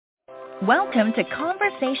Welcome to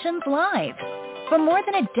Conversations Live. For more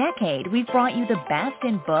than a decade, we've brought you the best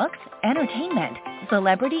in books, entertainment,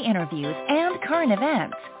 celebrity interviews, and current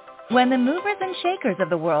events. When the movers and shakers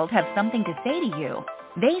of the world have something to say to you,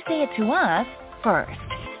 they say it to us first.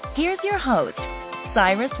 Here's your host,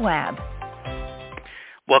 Cyrus Webb.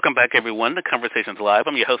 Welcome back, everyone, to Conversations Live.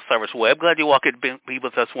 I'm your host, Cyrus Webb. Glad you all could be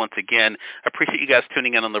with us once again. I appreciate you guys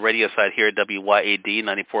tuning in on the radio side here at WYAD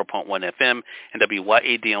 94.1 FM and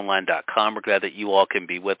WYADonline.com. We're glad that you all can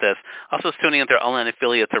be with us. Also tuning in to our online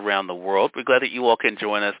affiliates around the world. We're glad that you all can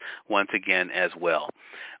join us once again as well.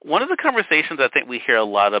 One of the conversations I think we hear a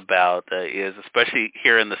lot about is, especially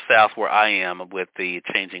here in the South where I am with the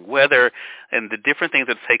changing weather and the different things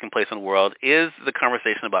that's taking place in the world, is the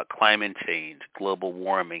conversation about climate change, global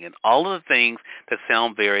warming, and all of the things that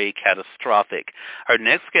sound very catastrophic. Our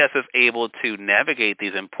next guest is able to navigate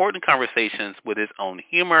these important conversations with his own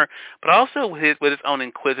humor, but also with his own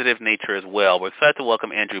inquisitive nature as well. We're excited to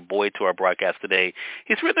welcome Andrew Boyd to our broadcast today.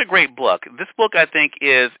 He's written a great book. This book, I think,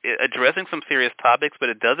 is addressing some serious topics, but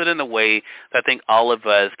it does it in a way that I think all of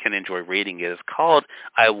us can enjoy reading it. It's called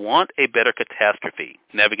I Want a Better Catastrophe,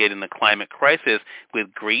 Navigating the Climate Crisis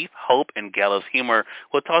with Grief, Hope, and Gallows Humor.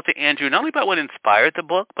 We'll talk to Andrew not only about what inspired the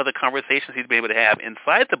book, but the conversations he's been able to have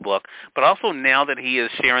inside the book, but also now that he is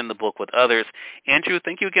sharing the book with others. Andrew,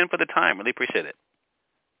 thank you again for the time. Really appreciate it.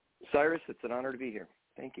 Cyrus, it's an honor to be here.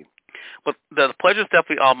 Thank you. Well, the pleasure is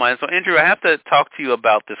definitely all mine. So, Andrew, I have to talk to you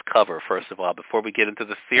about this cover, first of all, before we get into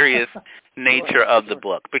the serious nature of the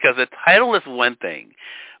book, because the title is one thing,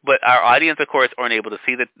 but our audience, of course, aren't able to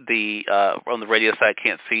see the on the radio side,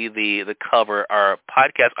 can't see the cover. Our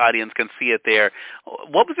podcast audience can see it there.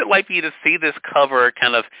 What was it like for you to see this cover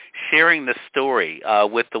kind of sharing the story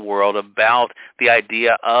with the world about the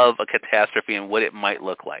idea of a catastrophe and what it might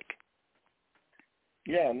look like?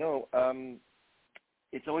 Yeah, no,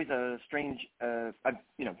 it's always a strange,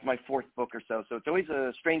 my fourth book or so it's always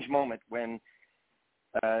a strange moment when,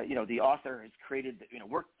 the author has created,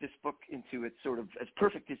 worked this book into its sort of as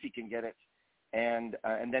perfect as he can get it, and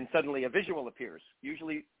then suddenly a visual appears,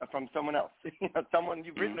 usually from someone else, someone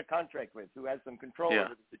you've written a contract with who has some control over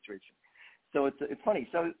the situation. So it's funny.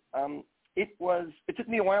 So it took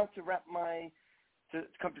me a while to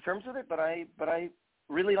come to terms with it, but I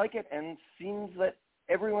really like it, and seems that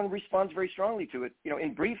everyone responds very strongly to it.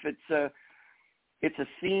 In brief, it's a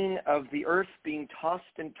scene of the Earth being tossed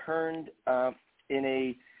and turned in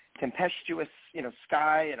a tempestuous,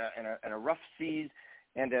 sky and a rough seas,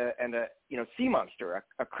 and a sea monster,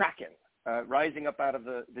 a kraken, rising up out of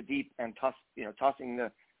the deep and tossing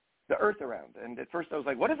the Earth around. And at first I was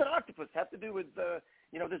like, what does an octopus have to do with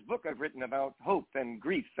this book I've written about hope and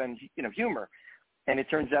grief and humor? And it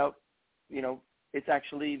turns out, it's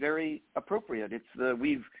actually very appropriate.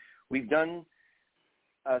 We've done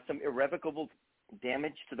some irrevocable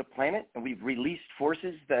damage to the planet, and we've released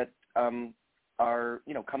forces that are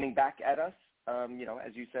coming back at us. As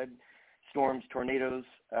you said, storms, tornadoes,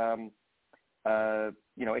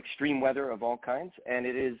 extreme weather of all kinds, and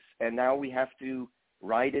now we have to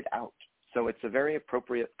ride it out. So it's a very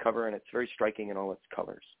appropriate cover, and it's very striking in all its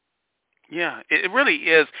colors. Yeah, it really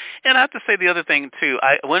is. And I have to say the other thing, too.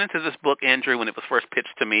 I went into this book, Andrew, when it was first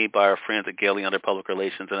pitched to me by our friends at Gale Under Public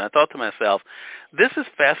Relations, and I thought to myself, this is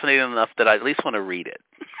fascinating enough that I at least want to read it.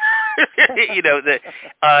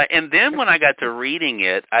 And then when I got to reading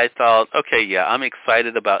it, I thought, okay, yeah, I'm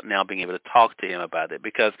excited about now being able to talk to him about it,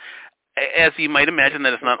 because as you might imagine,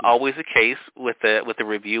 that is not always the case with the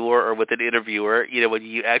reviewer or with an interviewer. When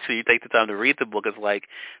you actually take the time to read the book, it's like,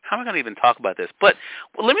 how am I going to even talk about this? But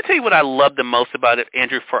let me tell you what I love the most about it,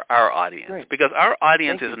 Andrew, for our audience. Great. Because our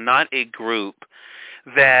audience is not a group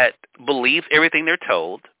that believes everything they're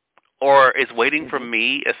told or is waiting for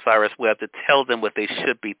me, as Cyrus Webb, to tell them what they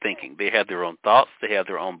should be thinking. They have their own thoughts. They have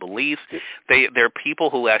their own beliefs. They're people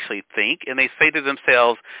who actually think, and they say to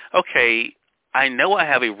themselves, okay, I know I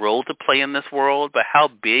have a role to play in this world, but how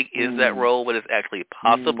big is that role? What is actually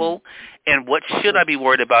possible? And what should I be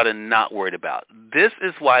worried about and not worried about? This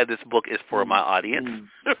is why this book is for my audience,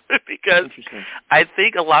 because I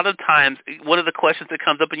think a lot of times one of the questions that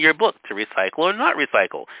comes up in your book, to recycle or not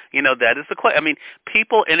recycle, that is the question. I mean,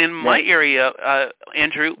 people, and in my area,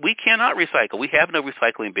 Andrew, we cannot recycle. We have no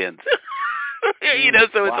recycling bins.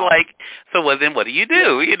 So it's like, well, then what do you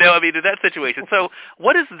do? In that situation. So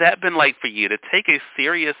what has that been like for you, to take a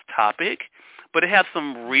serious topic, but to have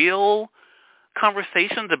some real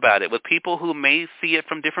conversations about it with people who may see it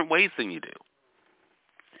from different ways than you do?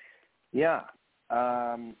 Yeah,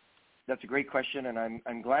 that's a great question, and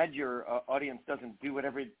I'm glad your audience doesn't do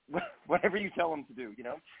whatever you tell them to do.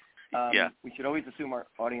 We should always assume our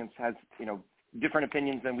audience has different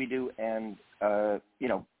opinions than we do, and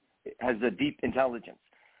has a deep intelligence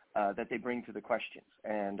that they bring to the questions.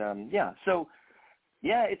 And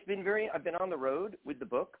it's been I've been on the road with the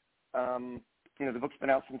book. The book's been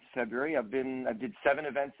out since February. I did 7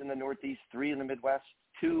 events in the Northeast, 3 in the Midwest,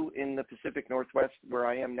 2 in the Pacific Northwest, where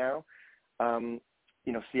I am now.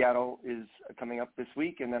 Seattle is coming up this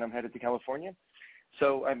week, and then I'm headed to California.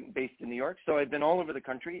 So I'm based in New York. So I've been all over the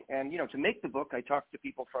country. And, to make the book, I talked to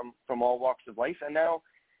people from all walks of life. And now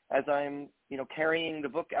as I'm, carrying the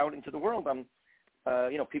book out into the world, I'm,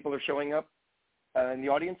 people are showing up in the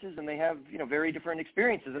audiences, and they have, very different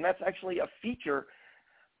experiences. And that's actually a feature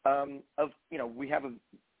we have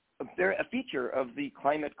a feature of the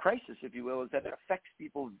climate crisis, if you will, is that it affects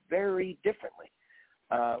people very differently.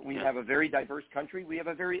 We have a very diverse country. We have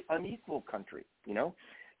a very unequal country.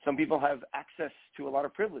 Some people have access to a lot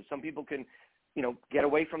of privilege. Some people can, get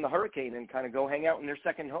away from the hurricane and kind of go hang out in their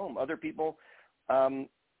second home. Other people, some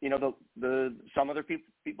other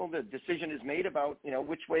people, the decision is made about,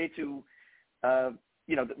 which way to,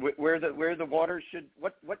 where the water should,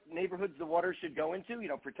 what neighborhoods the water should go into,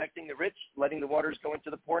 protecting the rich, letting the waters go into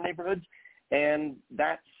the poor neighborhoods. And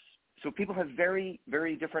so people have very,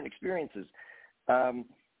 very different experiences,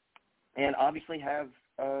 and obviously have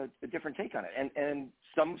a different take on it. And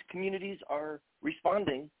some communities are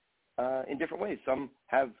responding in different ways. Some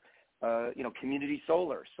have, community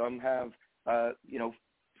solar. Some have,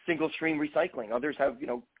 single stream recycling. Others have,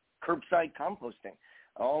 curbside composting,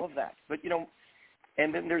 all of that. But,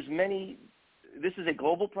 and then there's this is a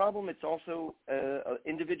global problem. It's also an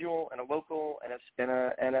individual and a local and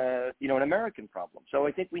an American problem. So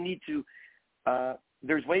I think we need to,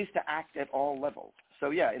 there's ways to act at all levels.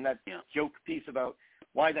 So in that joke piece about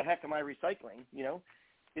why the heck am I recycling,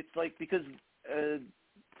 it's like, because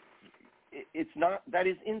it's not, that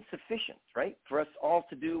is insufficient, right? For us all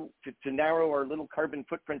to narrow our little carbon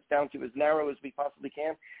footprints down to as narrow as we possibly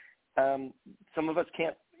can. Some of us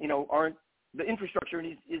can't, the infrastructure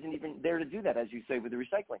isn't even there to do that, as you say, with the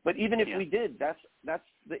recycling. But even if we did, that's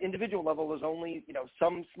the individual level is only,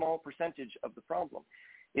 some small percentage of the problem.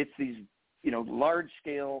 It's these, large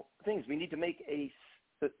scale things. We need to make a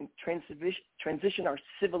transition our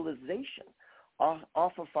civilization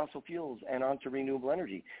off of fossil fuels and onto renewable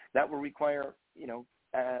energy. That will require,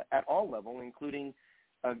 at all level, including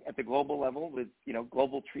at the global level with,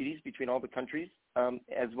 global treaties between all the countries,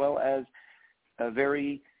 as well as a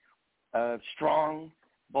very strong,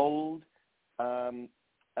 bold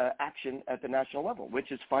action at the national level,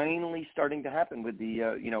 which is finally starting to happen with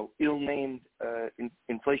the, ill-named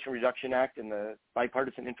Inflation Reduction Act and the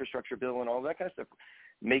bipartisan infrastructure bill and all that kind of stuff,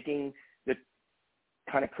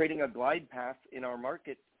 creating a glide path in our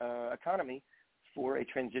market economy for a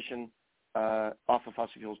transition off of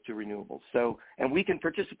fossil fuels to renewables. So, and we can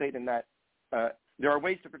participate in that. There are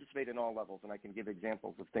ways to participate in all levels, and I can give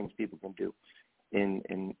examples of things people can do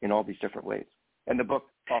in all these different ways. And the book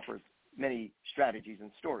offers many strategies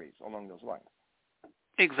and stories along those lines.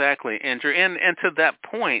 Exactly, Andrew. And to that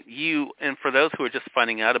point, and for those who are just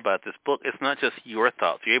finding out about this book, it's not just your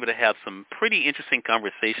thoughts. You're able to have some pretty interesting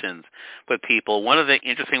conversations with people. One of the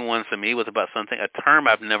interesting ones to me was about a term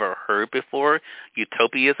I've never heard before,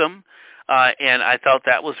 utopianism. And I thought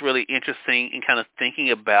that was really interesting in kind of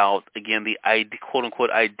thinking about, again, the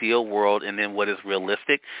quote-unquote ideal world and then what is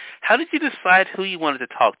realistic. How did you decide who you wanted to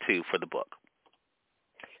talk to for the book?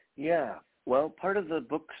 Yeah, well, part of the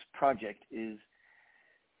book's project is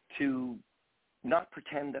to not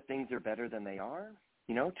pretend that things are better than they are,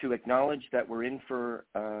 to acknowledge that we're in for,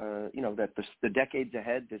 that the decades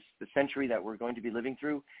ahead, the century that we're going to be living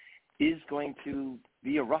through is going to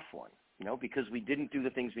be a rough one, because we didn't do the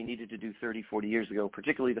things we needed to do 30, 40 years ago,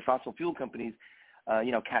 particularly the fossil fuel companies,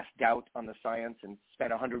 cast doubt on the science and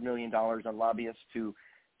spent $100 million on lobbyists to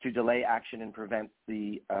delay action and prevent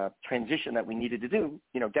the transition that we needed to do,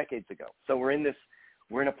 decades ago. So we're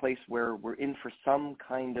in a place where we're in for some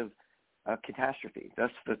kind of catastrophe.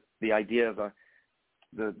 That's the idea of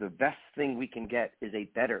the best thing we can get is a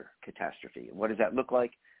better catastrophe. What does that look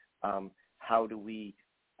like? How do we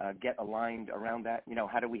get aligned around that?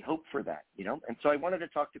 How do we hope for that? And so I wanted to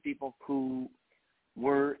talk to people who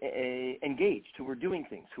were engaged, who were doing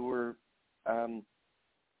things, who were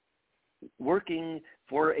working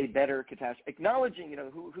for a better catastrophe, acknowledging,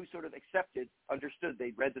 who sort of accepted, understood,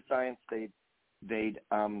 they'd read the science, they'd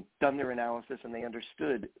done their analysis, and they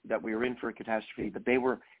understood that we were in for a catastrophe, but they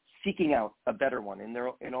were seeking out a better one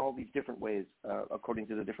in all these different ways, according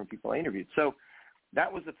to the different people I interviewed. So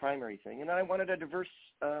that was the primary thing. And then I wanted a diverse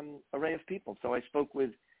array of people. So I spoke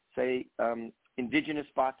with, say, indigenous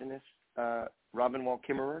botanist Robin Wall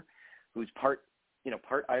Kimmerer, who's part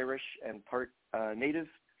Irish and part native,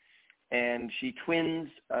 and she twins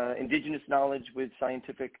indigenous knowledge with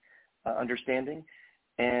scientific understanding.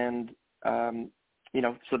 And,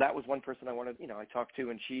 so that was one person I talked to,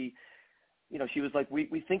 and she was like,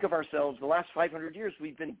 we think of ourselves, the last 500 years,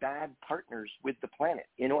 we've been bad partners with the planet,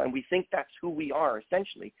 and we think that's who we are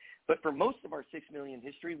essentially. But for most of our 6 million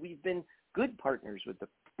history, we've been good partners with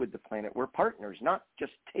the planet. We're partners, not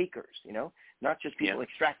just takers, not just people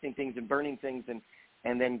extracting things and burning things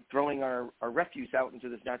and then throwing our refuse out into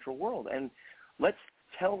this natural world. And let's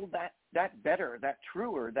tell that better, that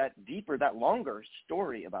truer, that deeper, that longer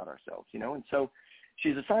story about ourselves, And so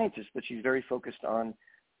she's a scientist, but she's very focused on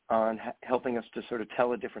helping us to sort of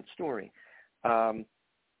tell a different story.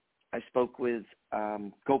 I spoke with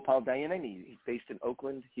Gopal Dayaneni. He's based in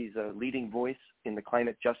Oakland. He's a leading voice in the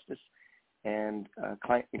climate justice and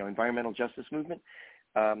environmental justice movement.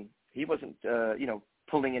 He wasn't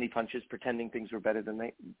pulling any punches, pretending things were better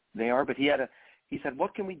than they are. But he said,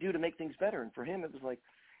 what can we do to make things better? And for him, it was like,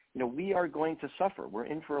 we are going to suffer. We're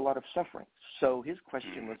in for a lot of suffering. So his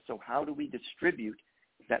question was, so how do we distribute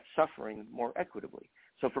that suffering more equitably?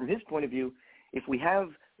 So from his point of view, if we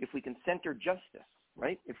can center justice,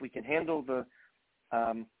 right? If we can handle the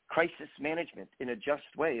crisis management in a just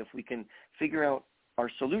way, if we can figure out our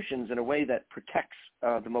solutions in a way that protects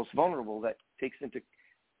the most vulnerable, that takes into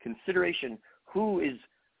consideration who is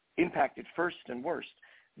impacted first and worst,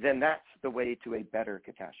 then that's the way to a better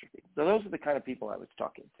catastrophe. So those are the kind of people I was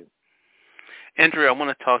talking to. Andrew, I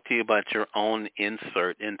want to talk to you about your own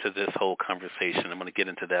insert into this whole conversation. I'm going to get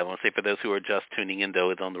into that. I want to say for those who are just tuning in,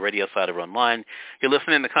 though, it's on the radio side or online, you're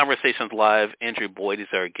listening to Conversations Live. Andrew Boyd is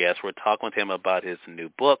our guest. We're talking with him about his new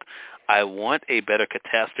book, I Want a Better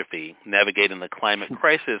Catastrophe, Navigating the Climate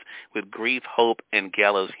Crisis with Grief, Hope, and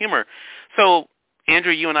Gallows Humor. So,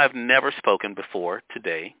 Andrew, you and I have never spoken before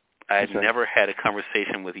today. I had never had a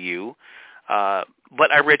conversation with you, but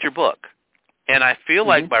I read your book. And I feel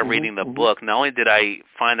like by reading the book, not only did I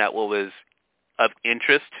find out what was of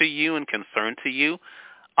interest to you and concern to you,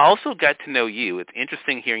 I also got to know you. It's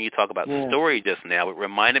interesting hearing you talk about story just now. It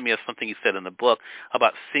reminded me of something you said in the book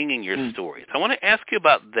about singing your stories. I want to ask you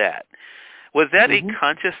about that. Was that a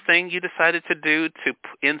conscious thing you decided to do, to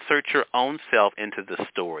insert your own self into the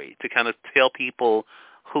story, to kind of tell people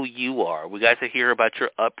who you are? We got to hear about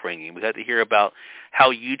your upbringing. We got to hear about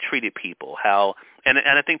how you treated people, and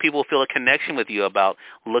I think people feel a connection with you about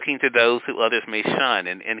looking to those who others may shun,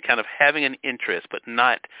 and kind of having an interest, but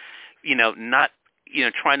not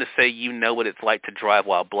trying to say what it's like to drive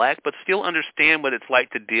while black, but still understand what it's like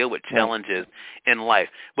to deal with challenges in life.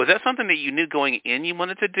 Was that something that you knew going in you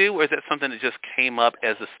wanted to do, or is that something that just came up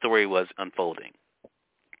as the story was unfolding?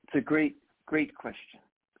 It's a great question.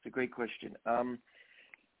 It's a great question.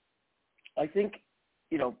 I think,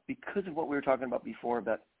 because of what we were talking about before,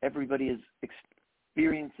 about everybody is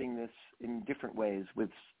experiencing this in different ways with,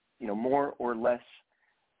 more or less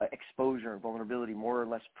exposure, vulnerability, more or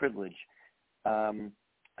less privilege. I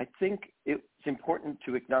think it's important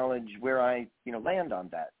to acknowledge where I, land on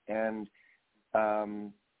that, and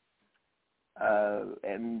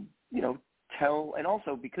tell, and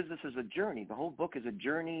also because this is a journey, the whole book is a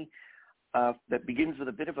journey that begins with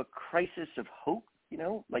a bit of a crisis of hope.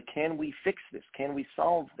 Like, can we fix this? Can we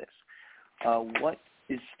solve this? What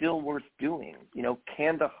is still worth doing?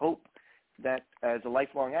 Can the hope that, as a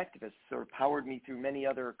lifelong activist, sort of powered me through many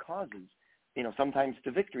other causes, sometimes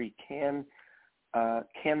to victory, can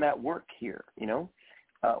that work here?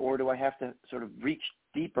 Or do I have to sort of reach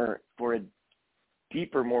deeper for a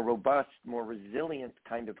deeper, more robust, more resilient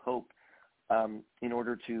kind of hope in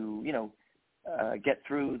order to, get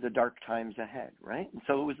through the dark times ahead, right? And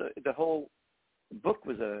so it was the whole book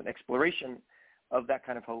was an exploration of that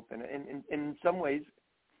kind of hope, and in some ways,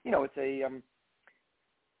 it's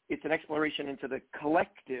an exploration into the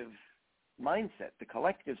collective mindset, the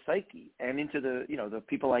collective psyche, and into the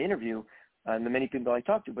people I interview and the many people I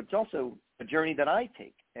talk to. But it's also a journey that I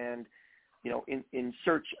take, and in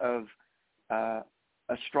search of a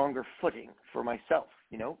stronger footing for myself,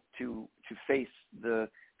 to face the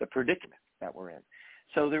predicament that we're in.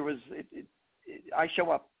 So there was, I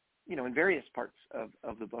show up, in various parts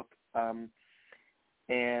of the book, and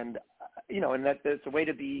that it's a way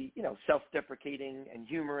to be, self-deprecating and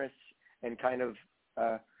humorous and kind of,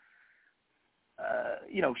 I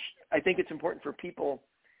think it's important for people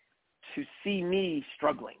to see me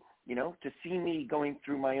struggling, to see me going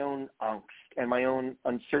through my own angst and my own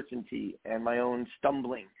uncertainty and my own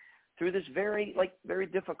stumbling through this very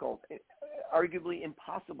difficult, arguably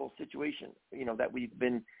impossible situation,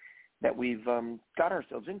 that we've got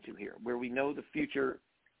ourselves into here, where we know the future,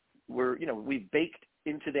 we've baked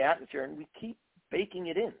into the atmosphere, and we keep baking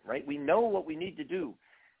it in, right? We know what we need to do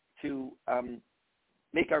to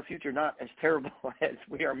make our future not as terrible as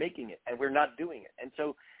we are making it, and we're not doing it. And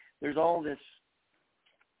so there's all this,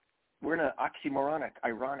 we're in an oxymoronic,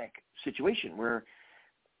 ironic situation where,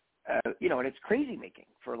 you know, and it's crazy making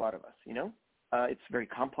for a lot of us, you know. It's very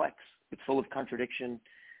complex. It's full of contradiction.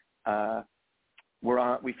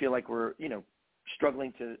 We feel like we're, you know,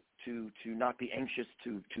 struggling to not be anxious,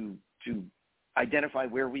 to identify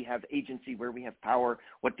where we have agency, where we have power,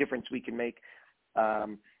 what difference we can make.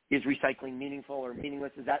 Is recycling meaningful or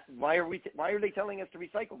meaningless? Why are they telling us to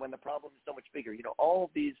recycle when the problem is so much bigger? You know, all of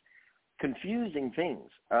these confusing things.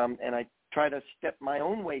 And I try to step my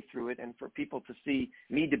own way through it, and for people to see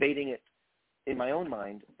me debating it in my own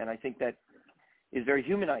mind. And I think that is very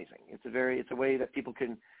humanizing. It's a way that people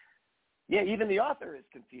can, yeah, even the author is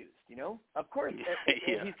confused, you know, of course.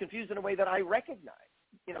 Yeah. He's confused in a way that I recognize.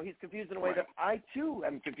 You know, he's confused in a way that I too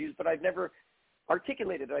am confused, but I've never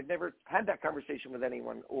articulated it. I've never had that conversation with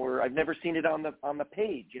anyone, or I've never seen it on the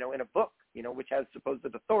page, you know, in a book, you know, which has supposed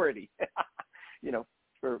authority, you know,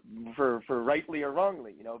 for rightly or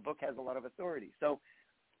wrongly, you know, a book has a lot of authority. So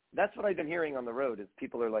that's what I've been hearing on the road is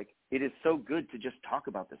people are like, it is so good to just talk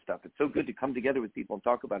about this stuff. It's so good to come together with people and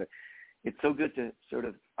talk about it. It's so good to sort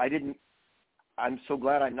of, I'm so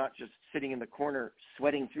glad I'm not just sitting in the corner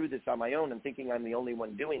sweating through this on my own and thinking I'm the only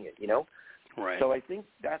one doing it, you know? Right. So I think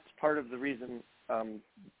that's part of the reason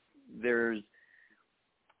there's,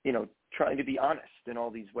 you know, trying to be honest in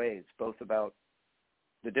all these ways, both about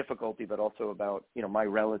the difficulty, but also about, you know, my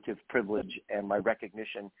relative privilege and my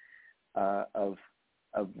recognition of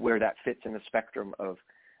where that fits in the spectrum of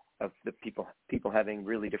the people having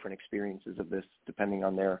really different experiences of this, depending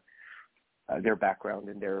on their background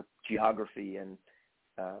and their geography and,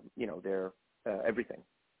 you know, their everything.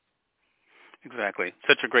 Exactly.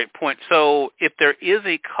 Such a great point. So if there is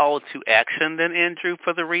a call to action then, Andrew,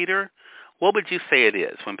 for the reader, what would you say it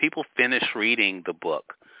is? When people finish reading the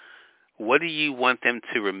book, what do you want them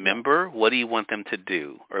to remember? What do you want them to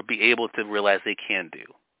do or be able to realize they can do?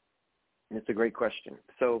 It's a great question.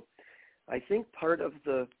 So I think part of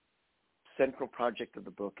the central project of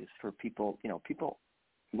the book is for people, you know,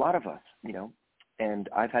 a lot of us, you know, and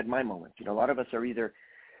I've had my moments, you know, a lot of us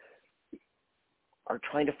are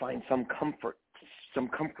trying to find some comfort, some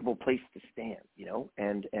comfortable place to stand, you know,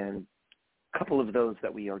 and a couple of those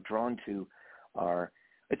that we are drawn to are,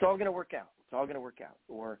 it's all going to work out. It's all going to work out,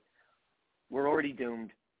 or we're already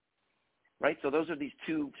doomed, right? So those are these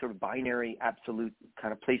two sort of binary, absolute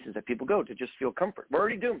kind of places that people go to just feel comfort. We're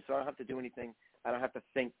already doomed, so I don't have to do anything. I don't have to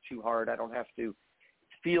think too hard. I don't have to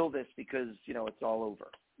feel this because, you know, it's all over.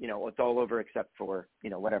 You know, it's all over except for, you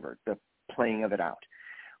know, whatever, the playing of it out.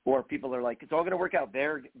 Or people are like, it's all going to work out.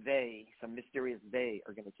 Some mysterious they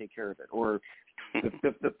are going to take care of it. Or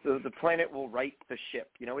the planet will right the ship.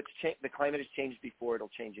 You know, the climate has changed before. It'll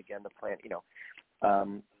change again. The planet, you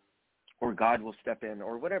know, or God will step in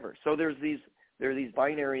or whatever. So there are these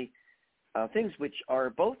binary things which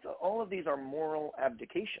are all of these are moral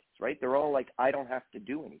abdications, right? They're all like, I don't have to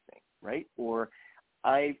do anything, right? Or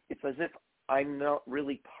it's as if I'm not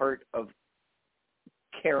really part of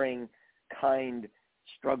caring, kind,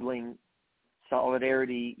 struggling,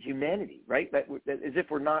 solidarity, humanity, right? That as if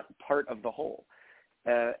we're not part of the whole.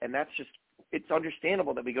 And that's just, it's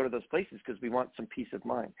understandable that we go to those places because we want some peace of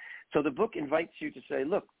mind. So the book invites you to say,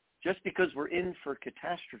 look, just because we're in for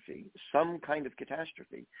catastrophe, some kind of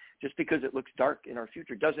catastrophe, just because it looks dark in our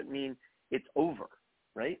future doesn't mean it's over,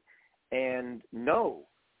 right? And no,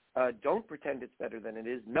 don't pretend it's better than it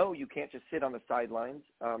is. No, you can't just sit on the sidelines.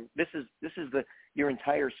 This is your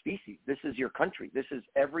entire species. This is your country. This is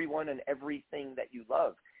everyone and everything that you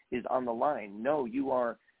love is on the line. No, you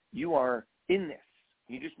are in this.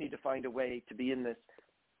 You just need to find a way to be in this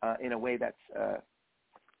in a way that's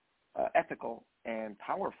ethical and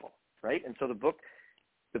powerful, right? And so the book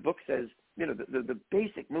says, you know, the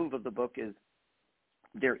basic move of the book is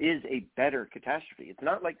there is a better catastrophe. It's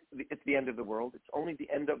not like it's the end of the world. It's only the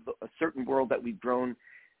end of a certain world that we've grown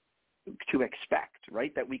to expect,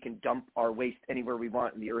 right? That we can dump our waste anywhere we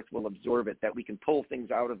want and the earth will absorb it, that we can pull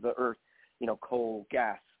things out of the earth, you know, coal,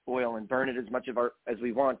 gas, oil, and burn it as much as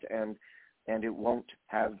we want and it won't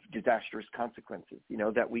have disastrous consequences, you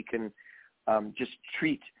know, that we can just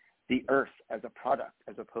treat the earth as a product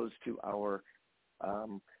as opposed to our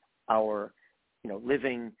you know,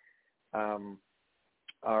 living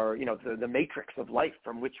our, you know, the matrix of life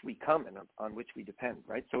from which we come and on which we depend,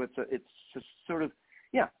 right? So it's just sort of,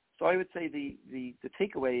 yeah. So I would say the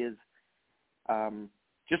takeaway is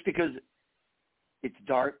just because it's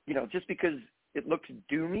dark, you know, just because it looks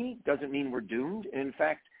doomy doesn't mean we're doomed. And in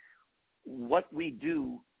fact, what we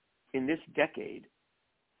do in this decade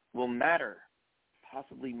will matter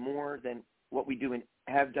possibly more than what we do and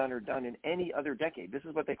have done or done in any other decade. This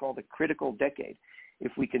is what they call the critical decade.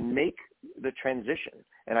 If we can make the transition,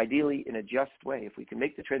 and ideally in a just way, if we can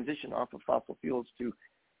make the transition off of fossil fuels to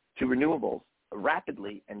renewables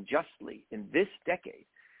rapidly and justly in this decade,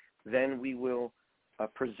 then we will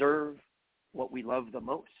preserve what we love the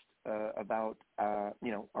most about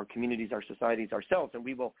our communities, our societies, ourselves, and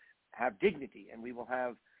we will have dignity, and we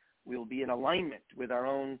will be in alignment with our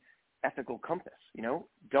own ethical compass.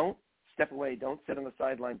 Don't step away, don't sit on the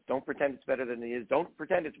sidelines, don't pretend it's better than it is, don't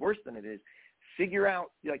pretend it's worse than it is. Figure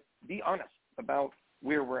out, be honest about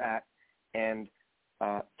where we're at, and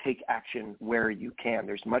take action where you can.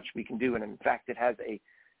 There's much we can do, and in fact, it has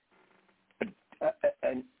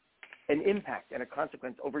an impact and a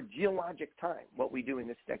consequence over geologic time, what we do in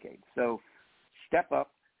this decade. So step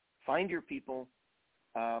up, find your people,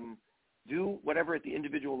 do whatever at the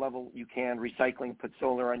individual level you can, recycling, put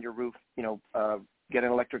solar on your roof, get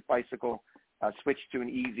an electric bicycle, switch to an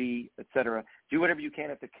EV, et cetera. Do whatever you can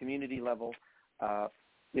at the community level,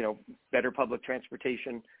 better public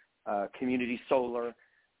transportation, community solar,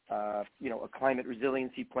 a climate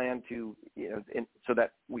resiliency plan so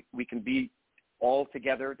that we can be all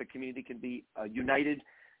together, the community can be united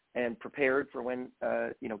and prepared for when,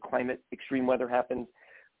 climate extreme weather happens.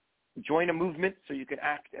 Join a movement so you can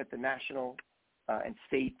act at the national and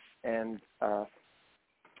states and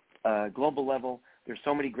global level. There's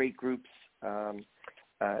so many great groups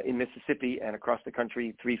in Mississippi and across the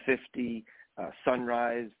country, 350,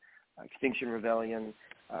 Sunrise, Extinction Rebellion,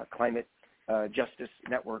 Climate Justice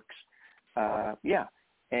Networks.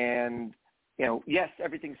 And yes,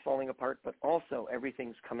 everything's falling apart, but also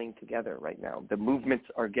everything's coming together right now. The movements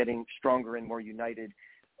are getting stronger and more united.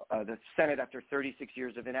 The Senate, after 36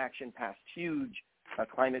 years of inaction, passed huge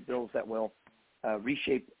climate bills that will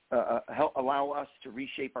allow us to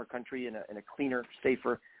reshape our country in a cleaner,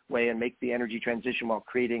 safer way and make the energy transition while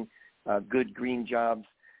creating good green jobs.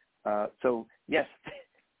 So yes,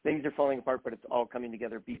 things are falling apart, but it's all coming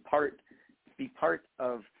together. Be part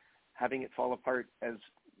of having it fall apart as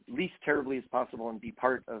least terribly as possible, and be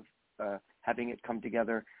part of having it come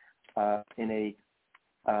together in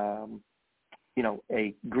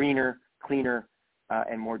a greener, cleaner,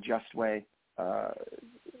 and more just way.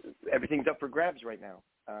 Everything's up for grabs right now.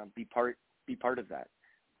 Be part of that,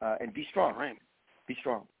 and be strong. Right. Be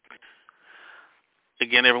strong.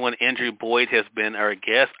 Again, everyone, Andrew Boyd has been our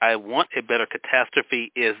guest. I Want a Better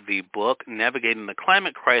Catastrophe is the book, Navigating the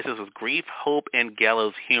Climate Crisis with Grief, Hope, and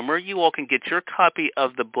Gallows Humor. You all can get your copy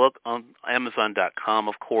of the book on Amazon.com,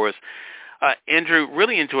 of course. Andrew,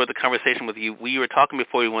 really enjoyed the conversation with you. We were talking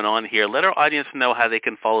before we went on here. Let our audience know how they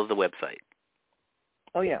can follow the website.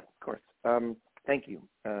 Oh, yeah, of course. Thank you,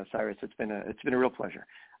 Cyrus. It's been a real pleasure.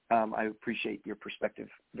 I appreciate your perspective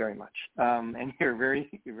very much. And you're very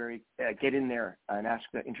get in there and ask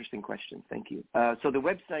the interesting questions. Thank you. So the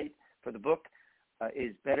website for the book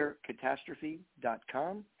is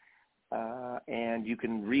bettercatastrophe.com. And you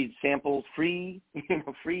can read samples free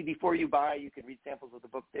before you buy. You can read samples of the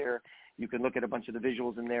book there. You can look at a bunch of the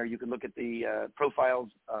visuals in there. You can look at the profiles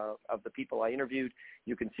of the people I interviewed.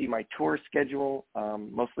 You can see my tour schedule.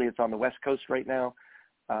 Mostly it's on the West Coast right now.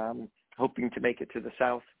 Hoping to make it to the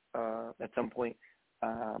South at some point,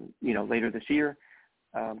 later this year.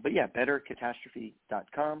 But yeah,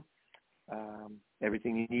 bettercatastrophe.com.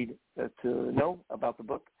 Everything you need to know about the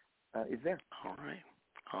book is there.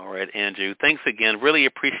 All right, Andrew. Thanks again. Really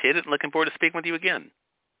appreciate it. Looking forward to speaking with you again.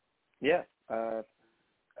 Yeah,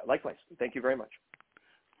 likewise. Thank you very much.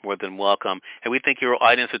 More than welcome. And we thank your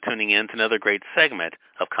audience for tuning in to another great segment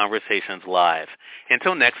of Conversations Live.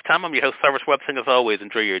 Until next time, I'm your host, Cyrus Webb, saying as always,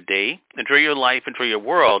 enjoy your day, enjoy your life, enjoy your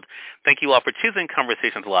world. Thank you all for choosing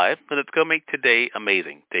Conversations Live, and let's go make today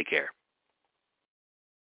amazing. Take care.